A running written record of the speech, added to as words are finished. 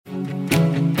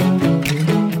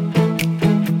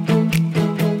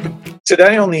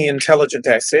Today on the intelligent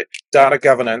asset, data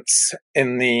governance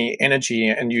in the energy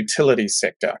and utilities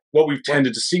sector. What we've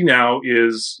tended to see now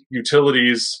is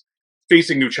utilities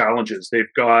facing new challenges. They've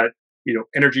got,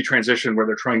 energy transition where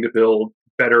they're trying to build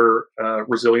better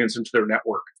resilience into their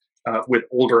network with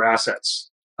older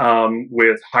assets,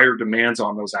 with higher demands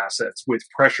on those assets, with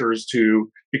pressures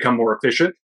to become more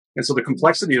efficient. And so the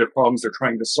complexity of the problems they're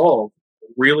trying to solve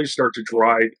really start to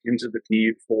drive into the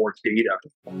need for data.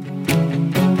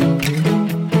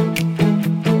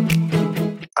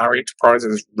 Are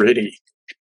enterprises ready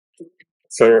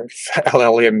for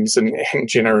LLMs and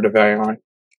generative AI?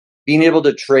 Being able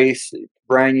to trace,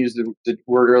 Brian used the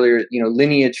word earlier,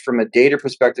 lineage from a data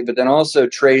perspective, but then also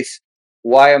trace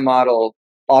why a model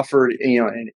offered,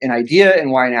 an idea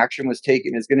and why an action was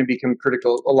taken is going to become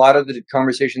critical. A lot of the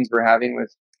conversations we're having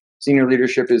with senior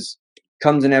leadership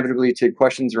comes inevitably to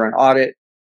questions around audit,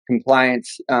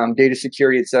 compliance, data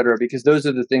security, et cetera, because those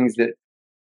are the things that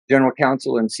general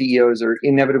counsel and CEOs are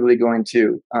inevitably going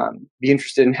to be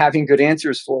interested in having good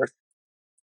answers for.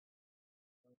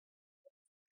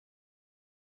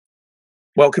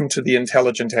 Welcome to The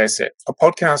Intelligent Asset, a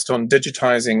podcast on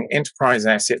digitizing enterprise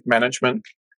asset management,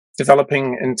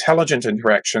 developing intelligent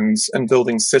interactions, and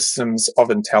building systems of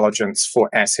intelligence for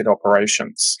asset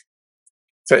operations.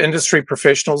 For industry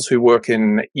professionals who work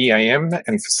in EAM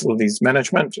and facilities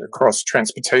management across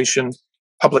transportation,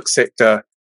 public sector,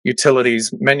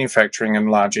 utilities, manufacturing, and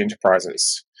large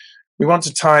enterprises. We want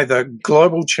to tie the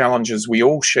global challenges we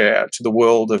all share to the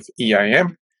world of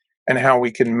EAM and how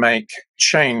we can make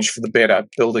change for the better,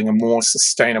 building a more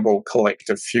sustainable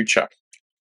collective future.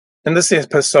 And this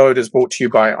episode is brought to you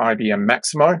by IBM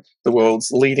Maximo, the world's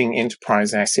leading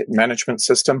enterprise asset management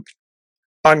system.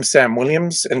 I'm Sam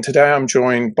Williams, and today I'm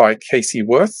joined by Casey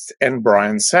Werth and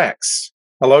Brian Sachs.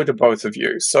 Hello to both of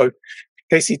you. So,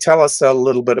 Casey, tell us a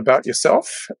little bit about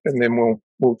yourself, and then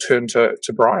we'll turn to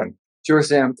Brian. Sure,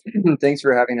 Sam. Thanks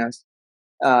for having us.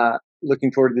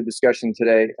 Looking forward to the discussion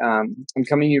today. I'm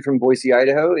coming to you from Boise,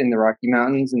 Idaho, in the Rocky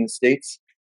Mountains in the States.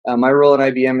 My role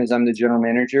at IBM is I'm the general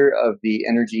manager of the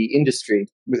energy industry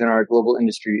within our global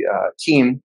industry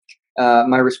team.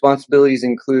 My responsibilities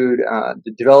include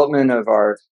the development of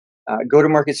our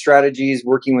go-to-market strategies,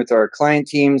 working with our client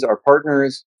teams, our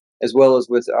partners, as well as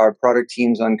with our product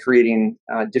teams on creating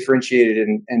differentiated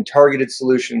and targeted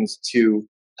solutions to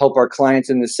help our clients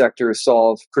in this sector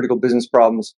solve critical business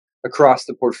problems across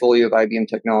the portfolio of IBM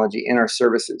technology and our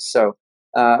services. So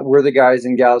we're the guys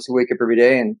and gals who wake up every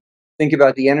day and think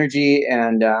about the energy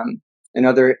and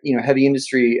other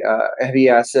heavy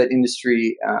asset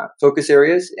industry focus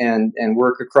areas and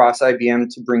work across IBM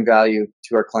to bring value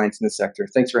to our clients in the sector.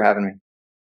 Thanks for having me.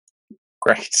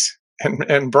 Great.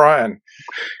 And Brian?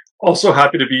 Also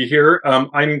happy to be here.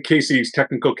 I'm Casey's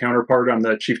technical counterpart. I'm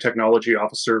the Chief Technology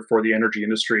Officer for the energy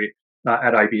industry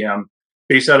at IBM.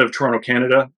 Based out of Toronto,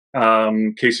 Canada,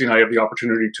 Casey and I have the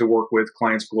opportunity to work with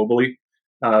clients globally.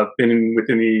 I've been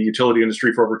within the utility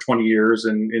industry for over 20 years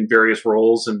in various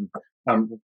roles, and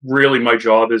really my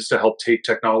job is to help take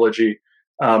technology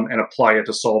and apply it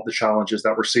to solve the challenges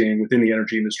that we're seeing within the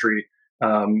energy industry,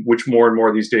 which more and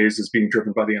more these days is being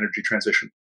driven by the energy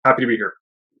transition. Happy to be here.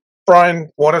 Brian,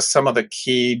 what are some of the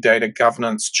key data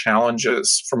governance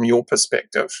challenges from your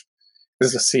perspective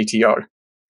as a CTO?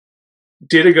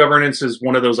 Data governance is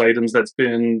one of those items that's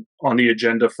been on the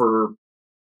agenda for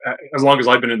as long as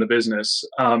I've been in the business.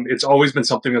 It's always been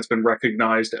something that's been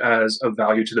recognized as a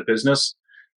value to the business,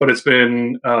 but it's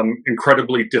been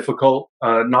incredibly difficult,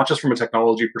 not just from a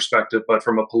technology perspective, but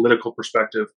from a political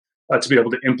perspective, to be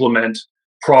able to implement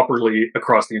properly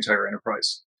across the entire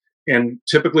enterprise. And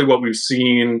typically what we've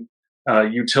seen,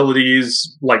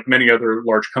 utilities, like many other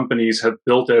large companies, have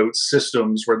built out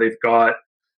systems where they've got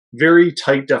very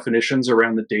tight definitions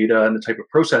around the data and the type of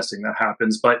processing that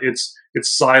happens, but it's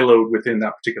siloed within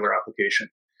that particular application.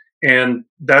 And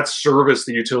that's serviced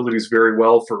the utilities very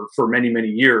well for many, many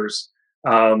years.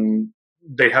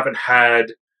 They haven't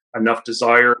had enough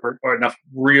desire or enough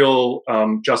real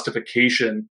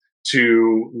justification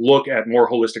to look at more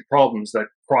holistic problems that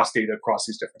cross data across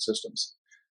these different systems.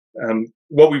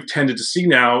 What we've tended to see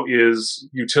now is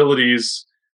utilities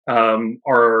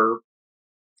are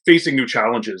facing new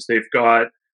challenges. They've got,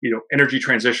 energy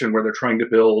transition where they're trying to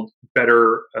build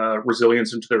better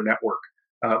resilience into their network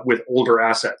with older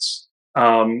assets,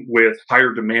 with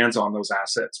higher demands on those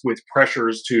assets, with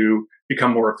pressures to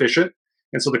become more efficient.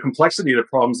 And so the complexity of the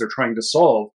problems they're trying to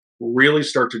solve really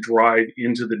start to drive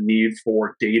into the need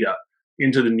for data,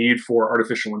 into the need for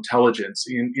artificial intelligence,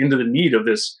 into the need of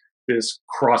this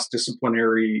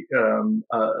cross-disciplinary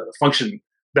function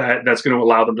that's going to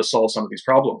allow them to solve some of these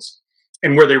problems.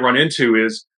 And where they run into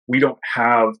is we don't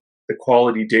have the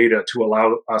quality data to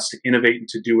allow us to innovate and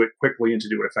to do it quickly and to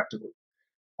do it effectively.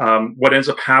 What ends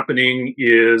up happening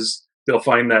is they'll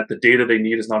find that the data they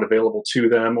need is not available to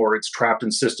them, or it's trapped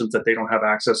in systems that they don't have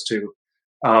access to.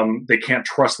 They can't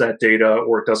trust that data,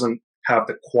 or it doesn't have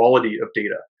the quality of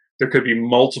data. There could be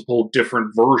multiple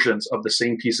different versions of the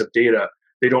same piece of data.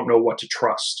 They don't know what to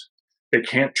trust. They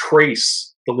can't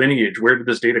trace the lineage. Where did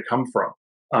this data come from?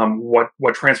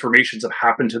 What transformations have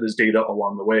happened to this data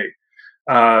along the way?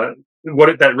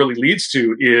 That really leads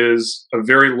to is a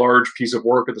very large piece of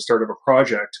work at the start of a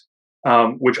project,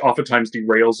 which oftentimes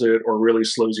derails it or really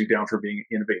slows you down from being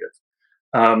innovative.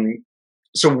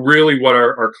 So really what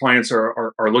our clients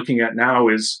are looking at now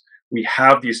is we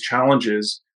have these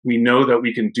challenges. We know that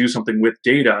we can do something with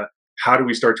data. How do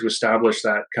we start to establish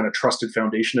that kind of trusted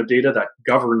foundation of data, that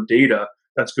governed data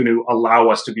that's going to allow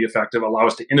us to be effective, allow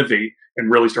us to innovate, and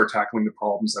really start tackling the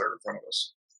problems that are in front of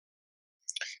us?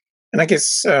 And I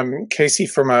guess, Casey,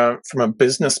 from a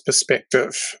business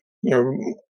perspective,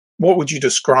 what would you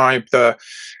describe the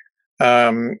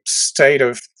state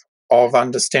of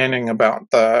understanding about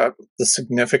the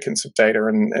significance of data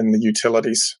in the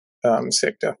utilities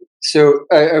sector? So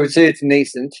I would say it's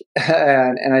nascent,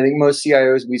 and I think most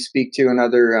CIOs we speak to and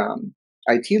other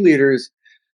IT leaders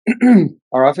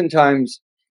are oftentimes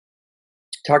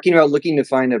talking about looking to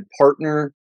find a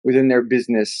partner within their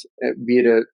business, be it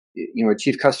a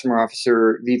chief customer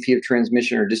officer, VP of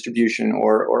transmission or distribution,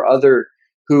 or other,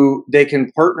 who they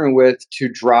can partner with to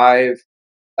drive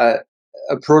a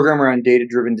program around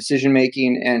data-driven decision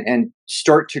making and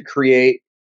start to create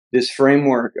this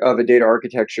framework of a data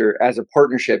architecture as a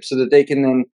partnership, so that they can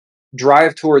then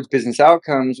drive towards business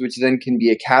outcomes, which then can be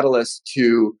a catalyst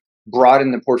to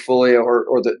broaden the portfolio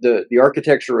or the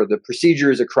architecture or the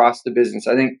procedures across the business.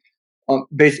 I think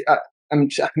I'm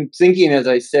thinking as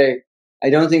I say, I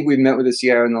don't think we've met with a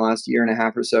CIO in the last year and a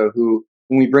half or so who,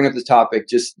 when we bring up this topic,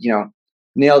 just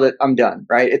nailed it. I'm done.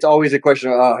 Right? It's always a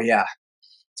question of, oh yeah,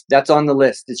 that's on the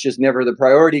list. It's just never the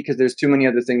priority because there's too many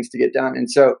other things to get done. And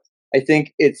so I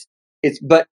think it's.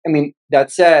 But I mean,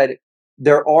 that said,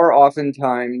 there are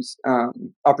oftentimes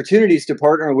opportunities to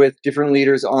partner with different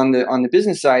leaders on the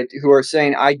business side who are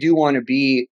saying, I do want to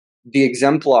be the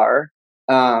exemplar.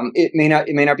 It may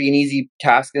not be an easy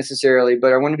task necessarily,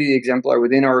 but I want to be the exemplar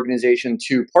within our organization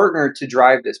to partner to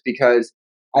drive this, because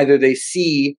either they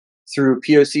see through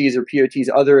POCs or POTs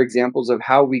other examples of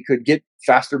how we could get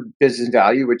faster business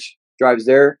value, which drives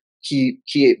their key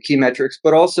metrics,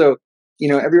 but also,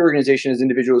 every organization has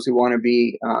individuals who want to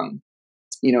be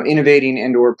innovating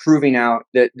and or proving out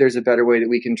that there's a better way that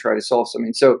we can try to solve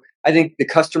something. So I think the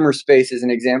customer space as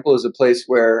an example is a place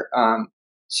where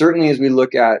certainly as we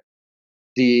look at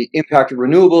the impact of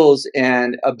renewables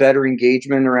and a better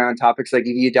engagement around topics like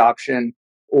EV adoption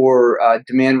or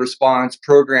demand response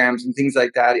programs and things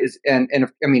like that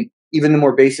even the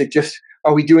more basic, just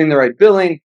are we doing the right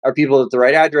billing? Are people at the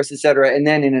right address, et cetera? And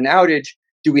then in an outage,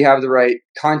 do we have the right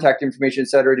contact information, et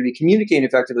cetera, to be communicating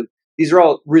effectively? These are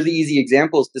all really easy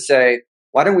examples to say,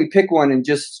 why don't we pick one and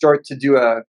just start to do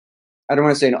I don't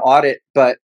want to say an audit,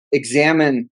 but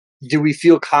examine, do we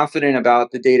feel confident about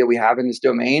the data we have in this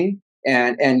domain?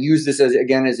 And use this as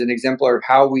an exemplar of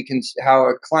how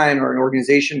a client or an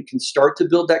organization can start to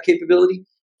build that capability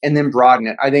and then broaden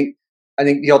it. I think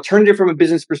the alternative from a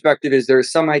business perspective is there are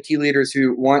some IT leaders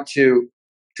who want to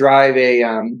drive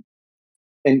an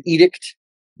edict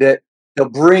that they'll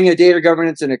bring a data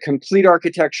governance and a complete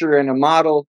architecture and a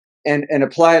model and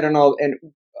apply it on all. And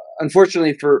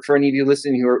unfortunately for any of you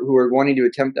listening who are wanting to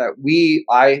attempt that,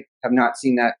 I have not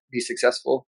seen that be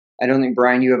successful. I don't think,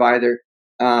 Brian, you have either.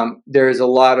 There's a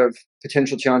lot of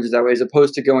potential challenges that way, as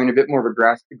opposed to going a bit more of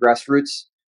a grassroots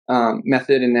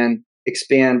method and then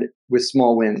expand with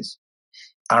small wins.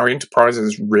 Are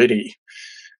enterprises ready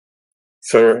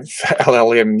for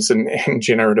LLMs and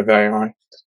generative AI?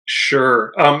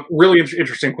 Sure. Really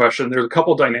interesting question. There's a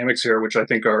couple dynamics here which I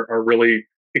think are really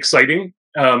exciting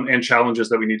and challenges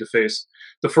that we need to face.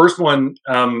 The first one,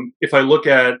 if I look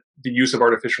at the use of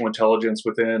artificial intelligence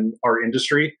within our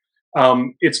industry,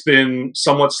 it's been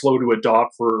somewhat slow to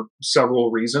adopt for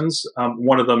several reasons.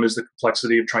 One of them is the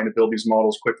complexity of trying to build these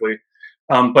models quickly,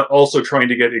 but also trying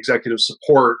to get executive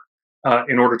support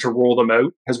in order to roll them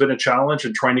out has been a challenge,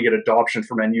 and trying to get adoption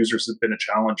from end users has been a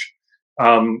challenge.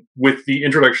 With the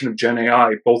introduction of Gen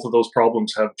AI, both of those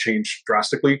problems have changed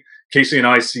drastically. Casey and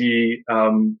I see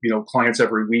clients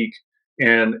every week,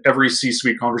 and every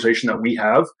C-suite conversation that we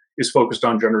have is focused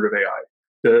on generative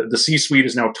AI. The C-suite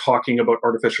is now talking about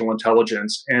artificial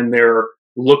intelligence, and they're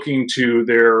looking to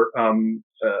their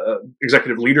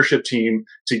executive leadership team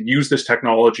to use this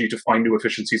technology to find new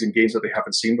efficiencies and gains that they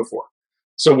haven't seen before.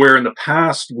 So where in the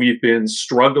past we've been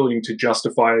struggling to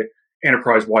justify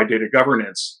enterprise-wide data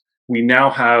governance, we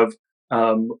now have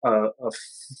a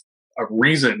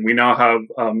reason. We now have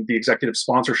the executive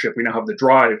sponsorship. We now have the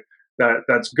drive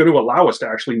that's going to allow us to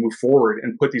actually move forward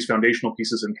and put these foundational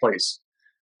pieces in place.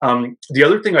 The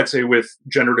other thing I'd say with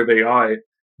generative AI,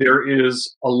 there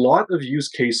is a lot of use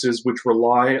cases which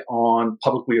rely on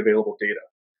publicly available data.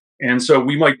 And so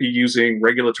we might be using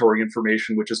regulatory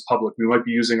information, which is public. We might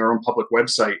be using our own public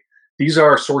website. These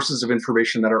are sources of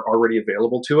information that are already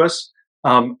available to us,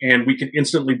 and we can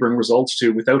instantly bring results to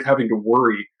without having to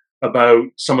worry about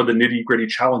some of the nitty-gritty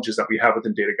challenges that we have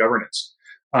within data governance.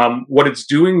 What it's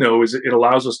doing, though, is it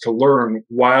allows us to learn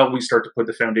while we start to put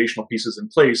the foundational pieces in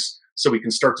place so we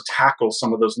can start to tackle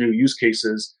some of those new use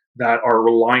cases that are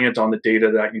reliant on the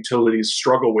data that utilities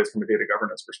struggle with from a data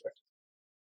governance perspective.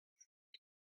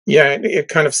 Yeah, it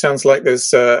kind of sounds like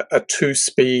there's a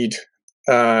two-speed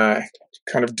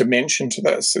kind of dimension to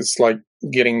this. It's like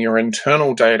getting your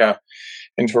internal data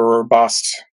into a robust,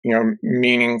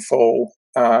 meaningful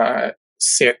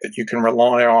set that you can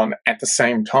rely on at the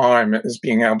same time as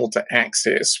being able to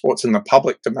access what's in the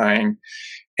public domain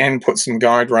and put some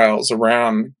guide rails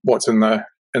around what's in the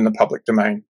public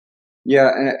domain.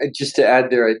 Yeah, and just to add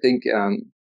there, I think,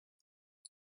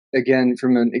 again,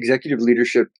 from an executive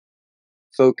leadership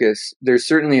focus, there's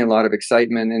certainly a lot of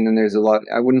excitement, and then there's a lot,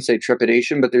 I wouldn't say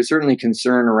trepidation, but there's certainly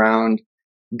concern around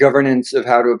governance of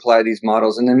how to apply these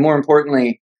models. And then more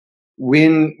importantly,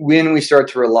 when we start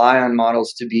to rely on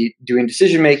models to be doing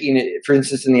decision making, for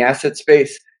instance, in the asset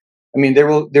space, I mean, there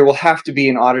will have to be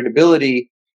an auditability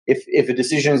if a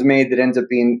decision is made that ends up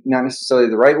being not necessarily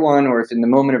the right one, or if in the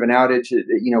moment of an outage,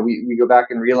 we go back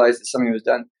and realize that something was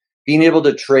done. Being able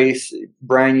to trace,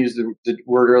 Brian used the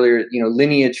word earlier,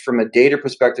 lineage from a data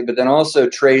perspective, but then also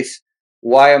trace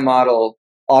why a model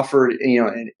offered,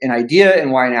 an idea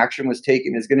and why an action was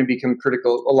taken is going to become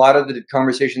critical. A lot of the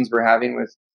conversations we're having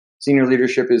with senior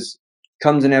leadership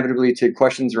comes inevitably to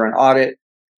questions around audit,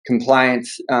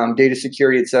 compliance, data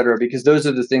security, et cetera, because those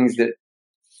are the things that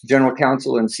general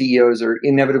counsel and CEOs are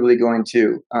inevitably going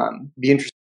to be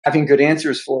interested in having good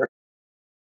answers for.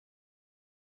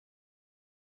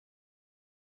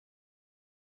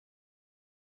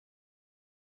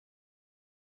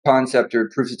 Concept or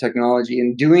proofs of technology,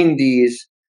 and doing these,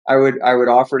 I would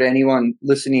offer to anyone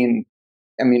listening,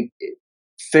 I mean,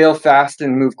 fail fast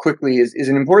and move quickly is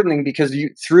an important thing, because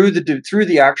through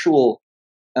the actual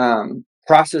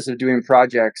process of doing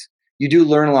projects, you do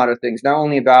learn a lot of things, not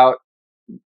only about,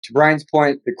 to Brian's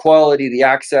point, the quality, the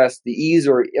access, the ease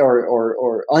or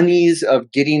unease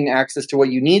of getting access to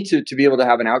what you need to be able to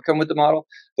have an outcome with the model,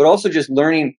 but also just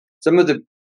learning some of the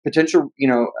potential,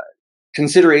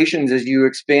 considerations as you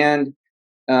expand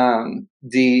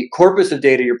the corpus of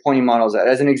data you're pointing models at.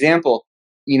 As an example,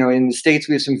 in the States,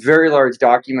 we have some very large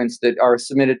documents that are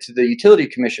submitted to the utility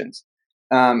commissions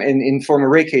and in form of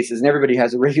rate cases, and everybody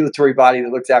has a regulatory body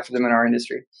that looks after them in our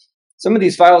industry. Some of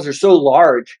these files are so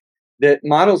large that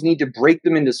models need to break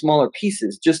them into smaller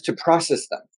pieces just to process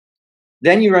them.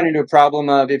 Then you run into a problem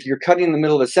of, if you're cutting in the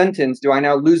middle of a sentence, do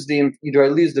I lose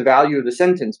the value of the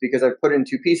sentence because I've put it in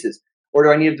two pieces? Or do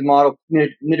I need the model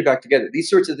knit it back together? These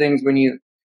sorts of things,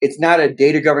 it's not a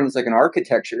data governance like an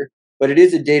architecture, but it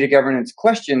is a data governance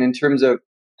question in terms of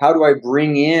how do I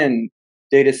bring in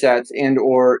data sets and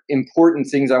or important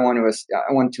things I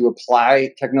want to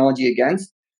apply technology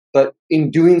against. But in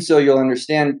doing so, you'll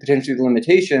understand potentially the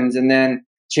limitations and then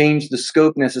change the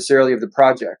scope necessarily of the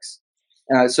projects.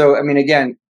 So, I mean,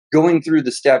 again, going through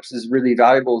the steps is really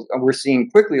valuable. We're seeing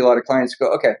quickly a lot of clients go,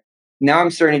 okay, now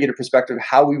I'm starting to get a perspective of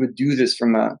how we would do this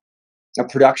from a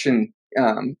production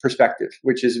perspective,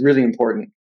 which is really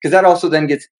important, because that also then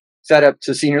gets set up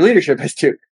to senior leadership as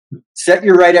to set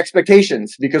your right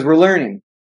expectations, because we're learning.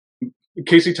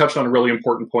 Casey touched on a really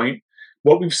important point.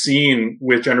 What we've seen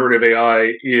with generative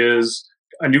AI is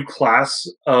a new class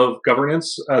of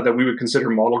governance that we would consider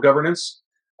model governance.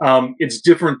 It's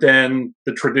different than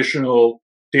the traditional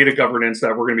data governance that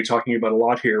we're going to be talking about a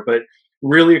lot here, but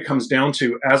really it comes down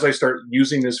to, as I start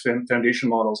using this foundation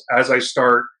models, as I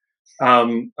start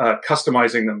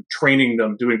customizing them, training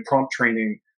them, doing prompt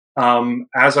training,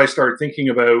 as I start thinking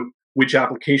about which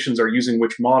applications are using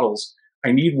which models,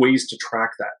 I need ways to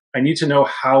track that. I need to know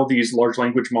how these large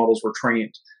language models were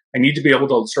trained. I need to be able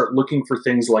to start looking for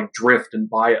things like drift and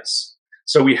bias.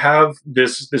 So we have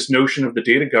this notion of the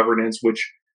data governance,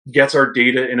 which gets our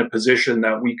data in a position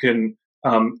that we can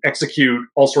execute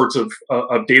all sorts of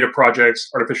data projects,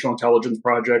 artificial intelligence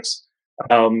projects,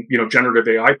 generative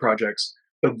AI projects.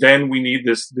 But then we need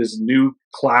this new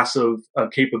class of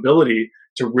capability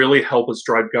to really help us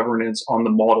drive governance on the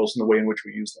models and the way in which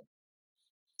we use them.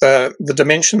 The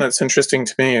dimension that's interesting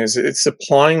to me is it's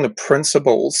applying the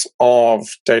principles of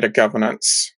data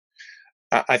governance.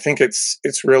 I think it's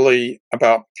really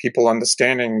about people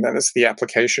understanding that it's the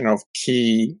application of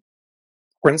key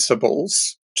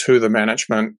principles to the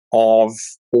management of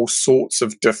all sorts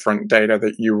of different data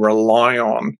that you rely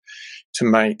on to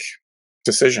make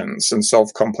decisions and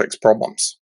solve complex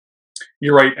problems.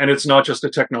 You're right, and it's not just a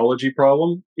technology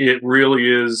problem. It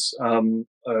really is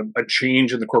a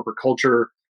change in the corporate culture,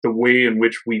 the way in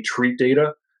which we treat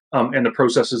data, and the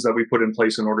processes that we put in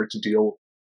place in order to deal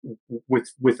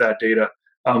with that data.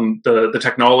 The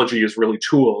technology is really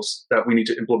tools that we need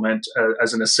to implement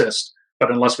as an assist. But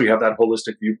unless we have that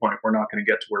holistic viewpoint, we're not going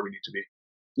to get to where we need to be.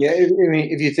 Yeah, I mean,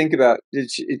 if you think about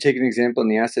it, take an example in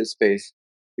the asset space.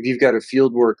 If you've got a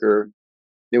field worker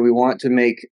that we want to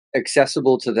make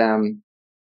accessible to them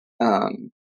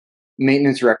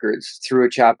maintenance records through a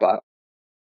chatbot,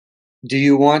 do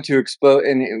you want to expose?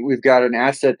 And we've got an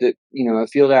asset that, a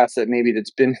field asset maybe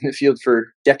that's been in the field for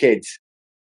decades.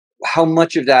 How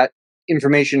much of that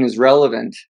information is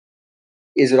relevant?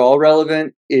 Is it all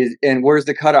relevant? And where's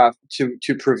the cutoff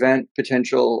to prevent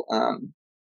potential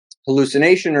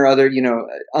hallucination or other,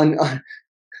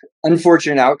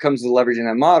 unfortunate outcomes of leveraging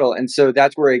that model? And so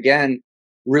that's where, again,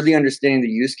 really understanding the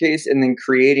use case and then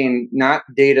creating not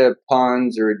data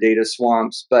ponds or data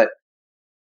swamps, but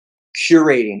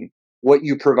curating what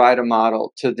you provide a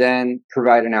model to then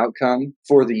provide an outcome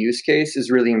for the use case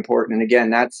is really important. And again,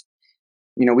 that's,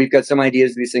 we've got some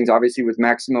ideas of these things. Obviously, with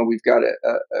Maximo, we've got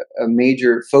a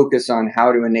major focus on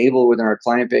how to enable within our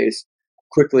client base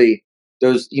quickly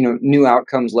those new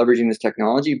outcomes leveraging this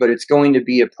technology. But it's going to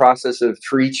be a process of,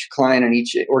 for each client and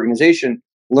each organization,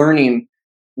 learning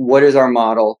what is our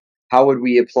model, how would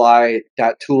we apply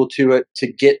that tool to it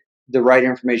to get the right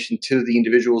information to the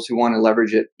individuals who want to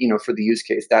leverage it, for the use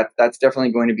case. That's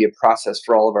definitely going to be a process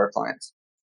for all of our clients.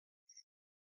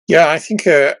 Yeah, I think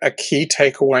a key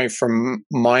takeaway from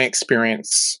my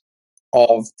experience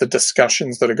of the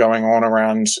discussions that are going on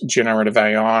around generative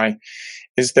AI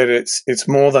is that it's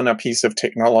more than a piece of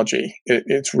technology.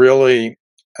 It's really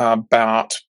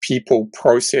about people,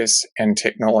 process, and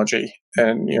technology,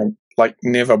 and like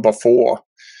never before,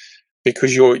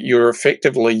 because you're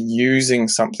effectively using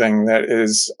something that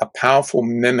is a powerful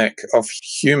mimic of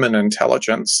human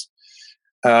intelligence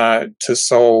to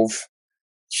solve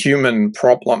human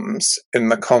problems in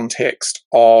the context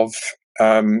of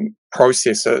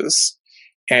processes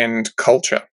and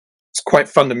culture. It's quite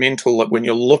fundamental that when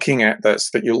you're looking at this,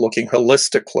 that you're looking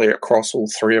holistically across all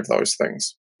three of those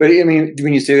things. But I mean,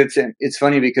 when you say that, it's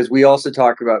funny because we also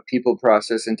talk about people,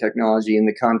 process, and technology in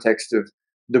the context of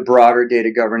the broader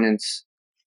data governance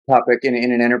topic in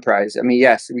an enterprise. I mean,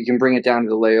 yes, we can bring it down to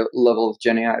the level of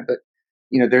Gen AI, but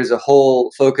there's a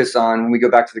whole focus on, when we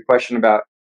go back to the question about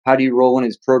how do you roll one of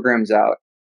these programs out,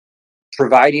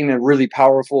 providing a really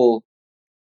powerful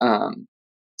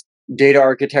data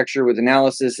architecture with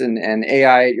analysis and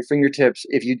AI at your fingertips.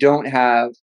 If you don't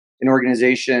have an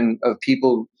organization of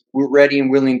people ready and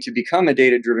willing to become a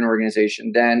data-driven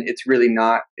organization, then it's really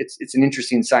not. It's an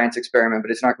interesting science experiment,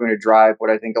 but it's not going to drive what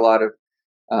I think a lot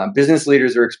of business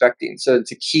leaders are expecting. So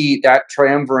it's a key, that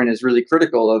triumvirate is really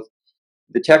critical. Of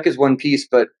the tech is one piece,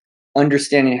 but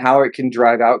understanding how it can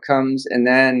drive outcomes, and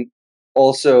then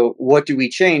also what do we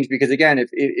change? Because again,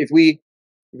 if we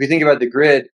think about the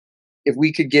grid, if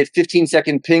we could get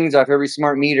 15-second pings off every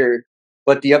smart meter,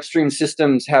 but the upstream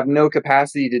systems have no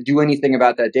capacity to do anything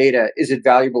about that data, is it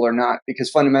valuable or not?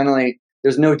 Because fundamentally,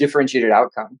 there's no differentiated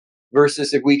outcome.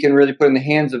 Versus if we can really put in the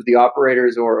hands of the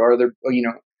operators or other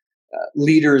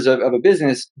leaders of a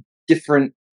business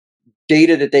different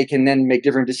data that they can then make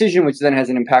different decisions, which then has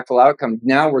an impactful outcome.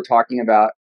 Now we're talking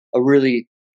about a really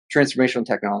transformational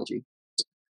technology.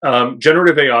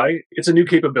 Generative AI, it's a new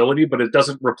capability, but it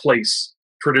doesn't replace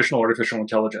traditional artificial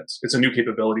intelligence. It's a new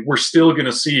capability. We're still going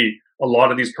to see a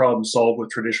lot of these problems solved with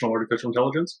traditional artificial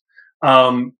intelligence.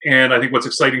 And I think what's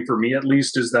exciting for me, at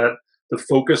least, is that the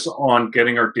focus on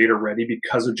getting our data ready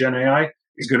because of Gen AI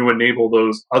is going to enable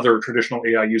those other traditional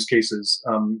AI use cases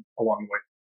along the way.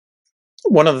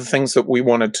 One of the things that we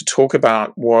wanted to talk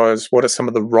about was what are some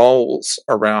of the roles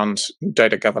around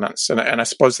data governance. And I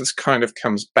suppose this kind of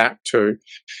comes back to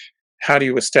how do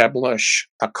you establish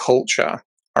a culture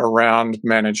around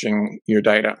managing your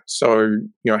data. So,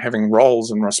 having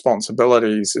roles and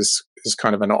responsibilities is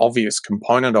kind of an obvious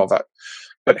component of it.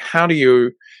 But how do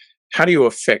you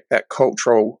affect that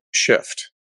cultural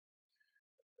shift?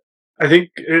 I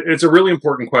think it's a really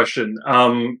important question,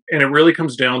 and it really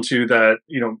comes down to that.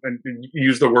 And you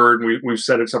use the word, and we've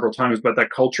said it several times, but that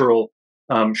cultural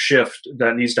shift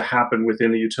that needs to happen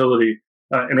within the utility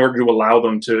in order to allow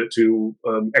them to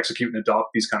execute and adopt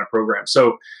these kind of programs.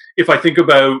 So, if I think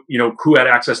about who had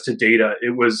access to data,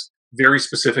 it was very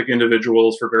specific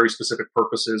individuals for very specific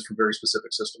purposes for very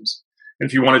specific systems. And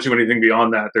if you want to do anything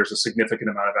beyond that, there's a significant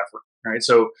amount of effort, right?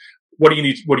 So what do you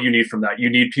need? What do you need from that? You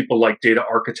need people like data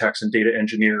architects and data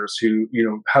engineers who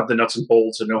have the nuts and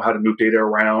bolts and know how to move data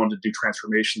around and do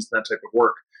transformations, that type of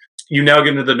work. You now get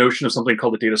into the notion of something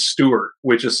called a data steward,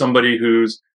 which is somebody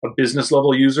who's a business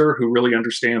level user who really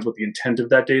understands what the intent of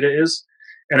that data is.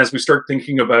 And as we start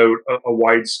thinking about a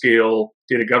wide scale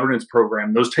data governance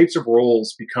program, those types of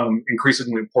roles become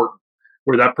increasingly important,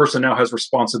 where that person now has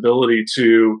responsibility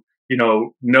to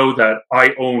know that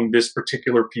I own this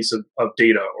particular piece of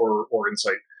data or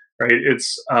insight, right?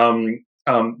 It's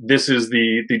this is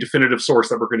the definitive source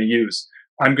that we're going to use.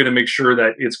 I'm going to make sure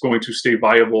that it's going to stay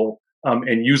viable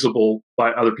and usable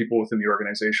by other people within the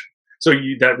organization. So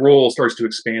that role starts to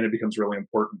expand and becomes really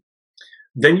important.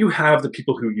 Then you have the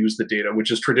people who use the data,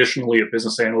 which is traditionally a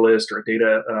business analyst or a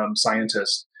data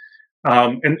scientist.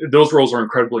 And those roles are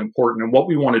incredibly important. And what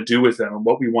we want to do with them and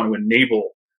what we want to enable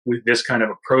with this kind of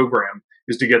a program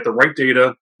is to get the right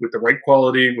data with the right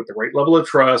quality, with the right level of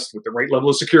trust, with the right level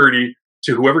of security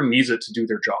to whoever needs it to do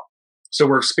their job. So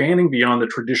we're expanding beyond the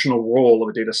traditional role of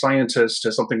a data scientist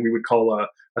to something we would call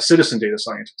a citizen data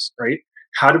scientist, right?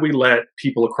 How do we let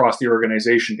people across the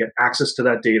organization get access to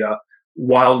that data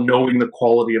while knowing the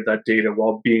quality of that data,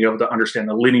 while being able to understand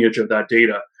the lineage of that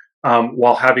data,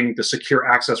 while having the secure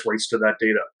access rights to that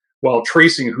data, while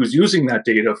tracing who's using that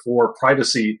data for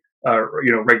privacy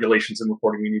regulations and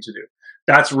reporting we need to do.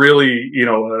 That's really,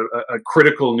 a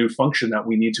critical new function that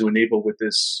we need to enable with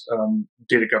this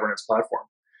data governance platform.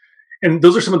 And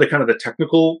those are some of the kind of the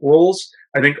technical roles.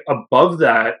 I think above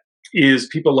that is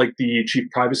people like the chief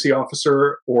privacy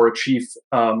officer or a chief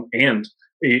and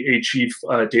a chief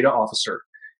data officer.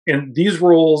 And these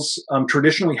roles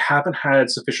traditionally haven't had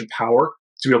sufficient power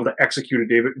to be able to execute a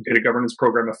data governance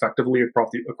program effectively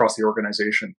across the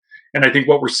organization. And I think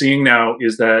what we're seeing now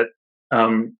is that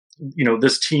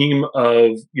this team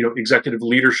of executive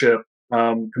leadership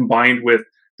combined with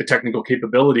the technical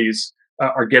capabilities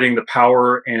are getting the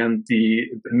power and the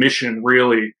mission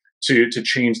really to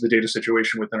change the data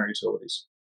situation within our utilities.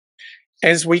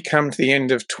 As we come to the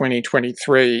end of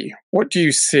 2023, what do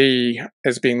you see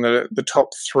as being the top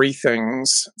three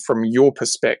things from your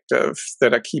perspective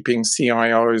that are keeping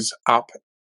CIOs up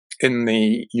in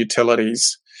the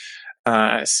utilities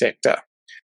sector?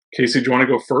 Casey, do you want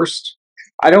to go first?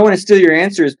 I don't want to steal your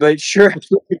answers, but sure.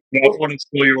 No, I want to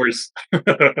steal yours.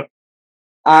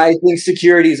 I think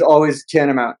security is always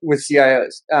tantamount with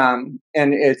CIOs, and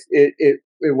it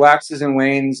waxes and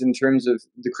wanes in terms of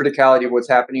the criticality of what's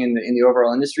happening in the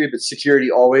overall industry. But security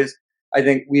always, I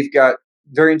think we've got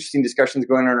very interesting discussions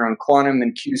going on around quantum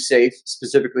and Q-safe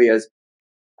specifically, as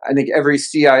I think every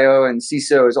CIO and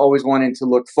CISO is always wanting to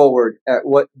look forward at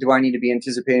what do I need to be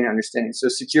anticipating and understanding. So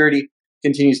security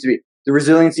continues to be. The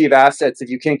resiliency of assets, if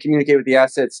you can't communicate with the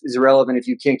assets, is irrelevant if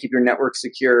you can't keep your network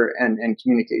secure and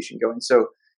communication going. So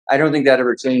I don't think that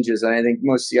ever changes. And I think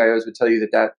most CIOs would tell you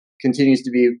that continues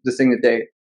to be the thing that they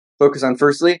focus on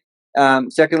firstly.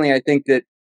 Secondly, I think that,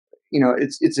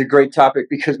 it's a great topic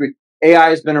because AI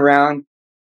has been around.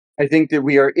 I think that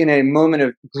we are in a moment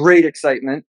of great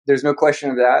excitement. There's no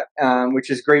question of that, which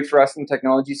is great for us in the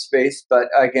technology space. But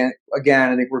again,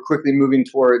 I think we're quickly moving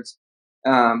towards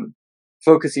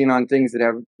focusing on things that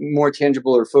have more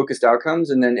tangible or focused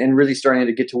outcomes, and really starting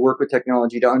to get to work with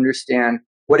technology to understand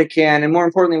what it can, and more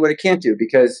importantly, what it can't do,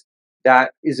 because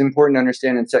that is important to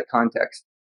understand and set context.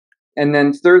 And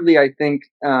then thirdly, I think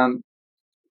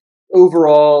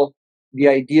overall, the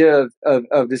idea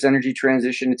of this energy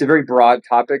transition, it's a very broad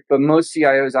topic, but most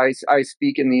CIOs I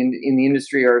speak in the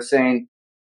industry are saying,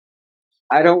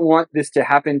 I don't want this to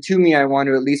happen to me. I want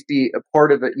to at least be a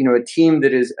part of a team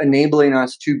that is enabling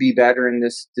us to be better in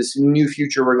this new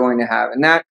future we're going to have. And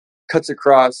that cuts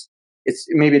across, it's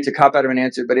a cop out of an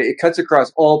answer, but it cuts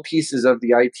across all pieces of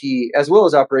the IT as well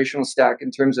as operational stack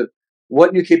in terms of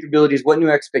what new capabilities, what new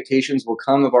expectations will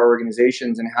come of our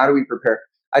organizations, and how do we prepare.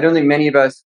 I don't think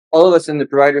all of us in the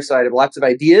provider side have lots of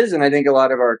ideas, and I think a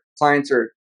lot of our clients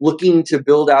are looking to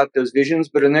build out those visions.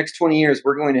 But in the next 20 years,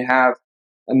 we're going to have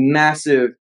a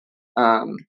massive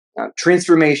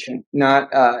transformation, not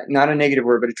a negative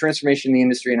word, but a transformation in the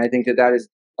industry. And I think that is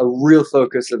a real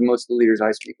focus of most of the leaders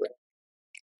I speak with.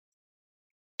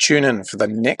 Tune in for the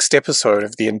next episode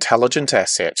of The Intelligent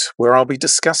Asset, where I'll be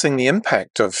discussing the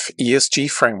impact of ESG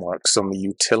frameworks on the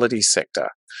utility sector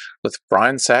with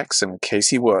Brian Sachs and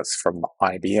Casey Werth from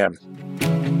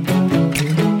IBM.